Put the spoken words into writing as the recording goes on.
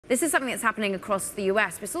This is something that's happening across the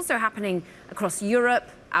US, but it's also happening across Europe,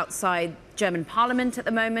 outside German parliament at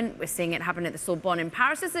the moment. We're seeing it happen at the Sorbonne in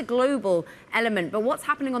Paris. It's a global element, but what's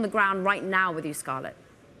happening on the ground right now with you, Scarlet?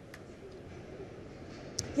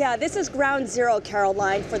 Yeah, this is ground zero,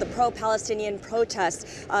 Caroline, for the pro-Palestinian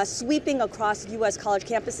protests sweeping across U.S. college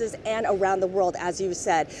campuses and around the world, as you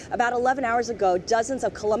said. About 11 hours ago, dozens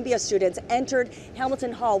of Columbia students entered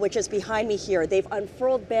Hamilton Hall, which is behind me here. They've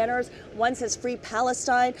unfurled banners. One says Free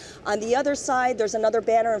Palestine. On the other side, there's another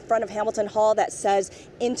banner in front of Hamilton Hall that says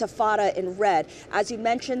Intifada in red. As you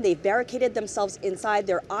mentioned, they've barricaded themselves inside.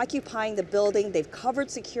 They're occupying the building. They've covered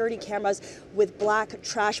security cameras with black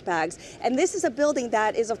trash bags. And this is a building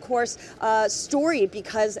that is, of course, storied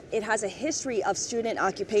because it has a history of student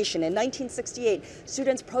occupation. In 1968,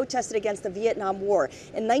 students protested against the Vietnam War.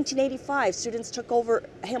 In 1985, students took over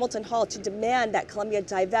Hamilton Hall to demand that Columbia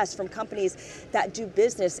divest from companies that do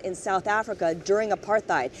business in South Africa during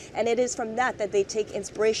apartheid. And it is from that they take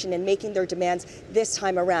inspiration in making their demands this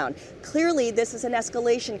time around. Clearly, this is an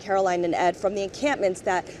escalation, Caroline and Ed, from the encampments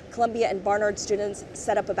that Columbia and Barnard students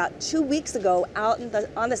set up about 2 weeks ago out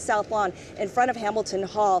on the South Lawn in front of Hamilton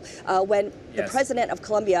Hall when the president of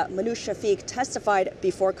Columbia, Manu Shafiq, testified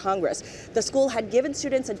before Congress. The school had given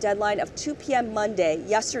students a deadline of 2 p.m.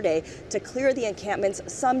 yesterday, to clear the encampments.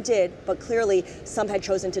 Some did, but clearly some had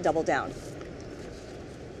chosen to double down.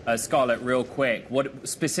 Scarlett, real quick, what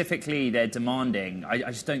specifically they're demanding?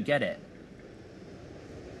 I just don't get it.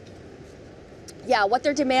 Yeah, what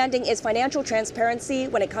they're demanding is financial transparency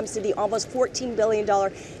when it comes to the almost $14 billion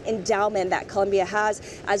endowment that Columbia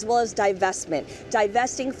has, as well as divestment.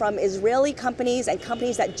 Divesting from Israeli companies and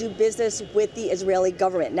companies that do business with the Israeli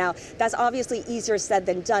government. Now, that's obviously easier said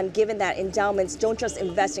than done, given that endowments don't just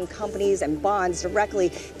invest in companies and bonds directly.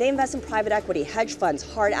 They invest in private equity, hedge funds,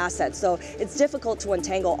 hard assets. So it's difficult to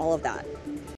untangle all of that.